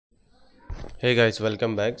Hey guys,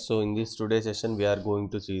 welcome back. So in this today's session we are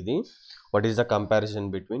going to see the what is the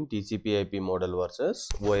comparison between TCP IP model versus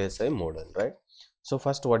OSI model, right? So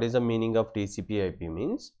first, what is the meaning of TCP IP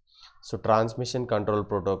means? So transmission control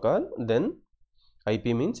protocol, then IP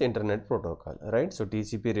means internet protocol, right? So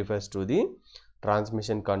TCP refers to the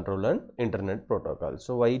transmission control and internet protocol.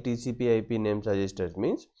 So why TCP IP name suggested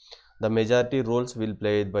means the majority roles will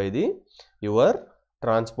played by the your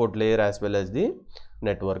transport layer as well as the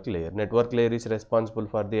network layer. Network layer is responsible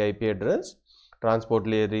for the IP address. Transport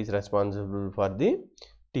layer is responsible for the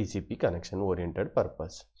TCP connection oriented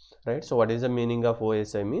purpose, right? So what is the meaning of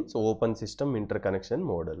OSI means open system interconnection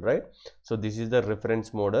model, right? So this is the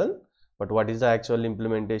reference model, but what is the actual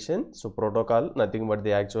implementation? So protocol, nothing but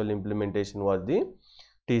the actual implementation was the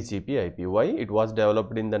TCP IP. Why? It was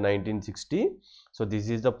developed in the 1960. So this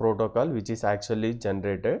is the protocol which is actually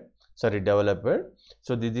developed.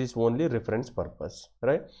 So this is only reference purpose,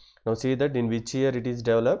 right? Now see that in which year it is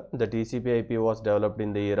developed. The TCP IP was developed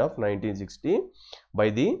in the year of 1960 by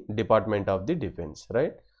the Department of the Defense,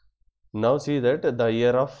 right? Now see that the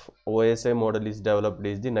year of OSI model is developed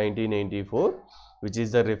is the 1984, which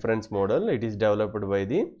is the reference model. It is developed by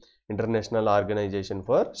the International Organization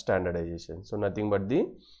for Standardization. So nothing but the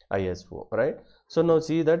ISO, right? So now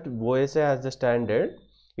see that OSI as the standard,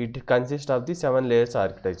 it consists of the 7 layers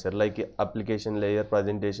architecture like application layer,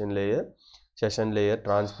 presentation layer, session layer,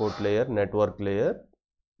 transport layer, network layer.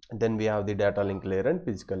 Then we have the data link layer and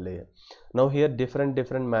physical layer. Now here different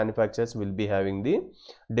manufacturers will be having the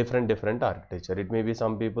different architecture. It may be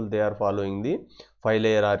some people they are following the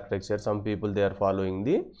 5-layer architecture, some people they are following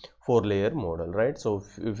the 4-layer model, right? So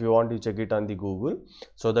if you want to check it on the Google,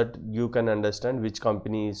 so that you can understand which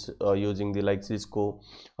company is using the like Cisco,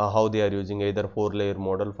 how they are using either 4-layer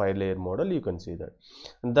model, 5-layer model, you can see that.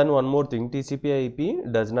 And then one more thing, TCP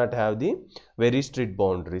IP does not have the very strict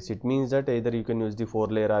boundaries. It means that either you can use the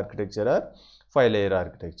 4-layer architecture or 5-layer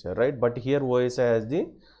architecture, right? But here OSI has the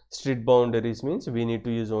strict boundaries, means we need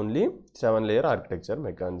to use only 7-layer architecture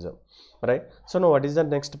mechanism, right? So now what is the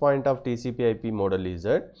next point of TCP IP model is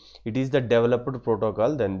that it is the developed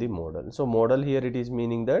protocol than the model. So model here it is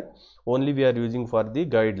meaning that only we are using for the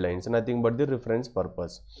guidelines, nothing but the reference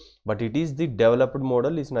purpose. But it is the developed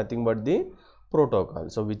model is nothing but the protocol.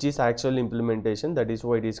 So which is actual implementation, that is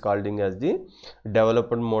why it is called as the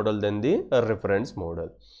developed model than the reference model.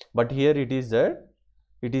 But here it is that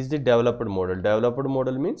it is the developed model. Developed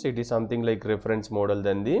model means it is something like reference model,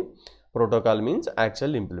 than the protocol means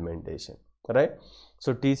actual implementation, right?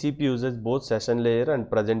 So TCP uses both session layer and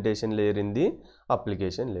presentation layer in the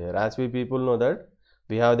application layer. As we people know that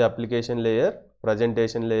we have the application layer,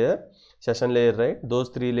 presentation layer, session layer, right? Those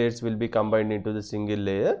 3 layers will be combined into the single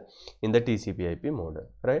layer in the TCP IP model,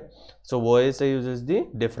 right? So OSI uses the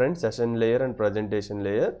different session layer and presentation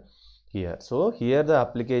layer here. So here the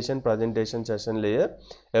application, presentation, session layer,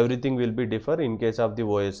 everything will be differ in case of the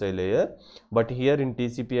OSI layer, but here in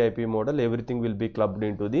TCP IP model everything will be clubbed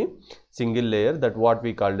into the single layer, that what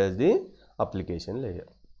we called as the application layer,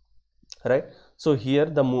 right? So here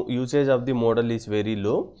the usage of the model is very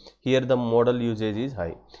low, here the model usage is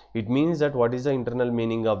high. It means that what is the internal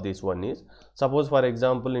meaning of this one is, suppose for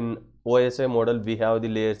example in OSI model we have the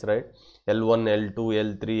layers, right? L1,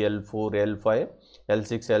 L2, L3, L4, L5,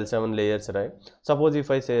 L6, L7 layers, right? Suppose if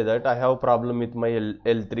I say that I have problem with my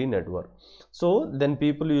L3 network, so then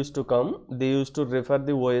people used to come, they used to refer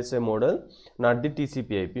the OSI model, not the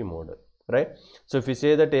TCP IP model, right? So if you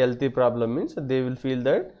say that L3 problem means they will feel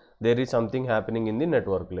that there is something happening in the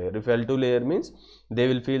network layer. If L2 layer means they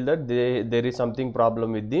will feel that there is something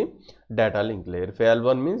problem with the data link layer. If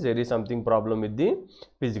L1 means there is something problem with the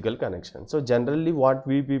physical connection. So generally what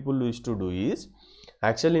we people used to do is,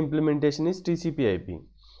 actual implementation is TCP IP,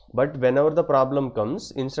 but whenever the problem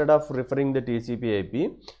comes, instead of referring the TCP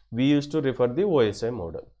IP, we used to refer the OSI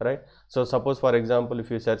model, right? So suppose for example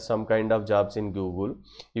if you search some kind of jobs in Google,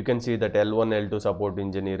 you can see that L1, L2 support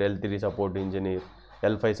engineer, L3 support engineer,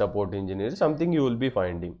 L5 support engineer, something you will be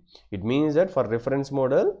finding. It means that for reference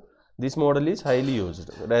model, this model is highly used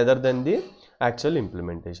rather than the actual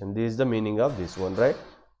implementation. This is the meaning of this one, right?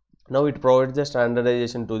 Now it provides the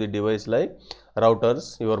standardization to the device like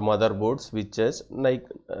routers, your motherboard, switches, like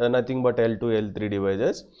nothing but L2, L3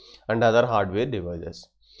 devices and other hardware devices.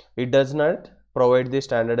 It does not provide the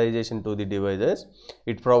standardization to the devices,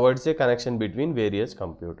 it provides a connection between various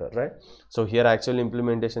computers, right? So here actual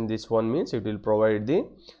implementation, this one means it will provide the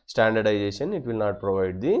standardization, it will not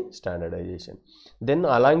provide the standardization. Then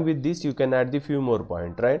along with this you can add the few more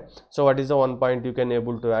points, right? So what is the one point you can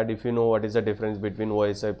able to add, if you know what is the difference between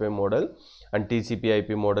OSI IP model and TCP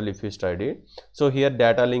IP model, if you studied? So here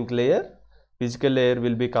data link layer, physical layer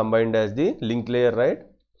will be combined as the link layer, right?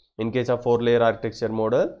 In case of 4-layer architecture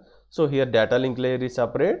model. So here data link layer is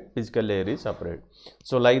separate, physical layer is separate.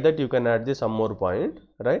 So like that you can add some more point,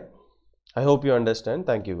 right? I hope you understand.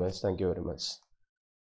 Thank you guys. Thank you very much.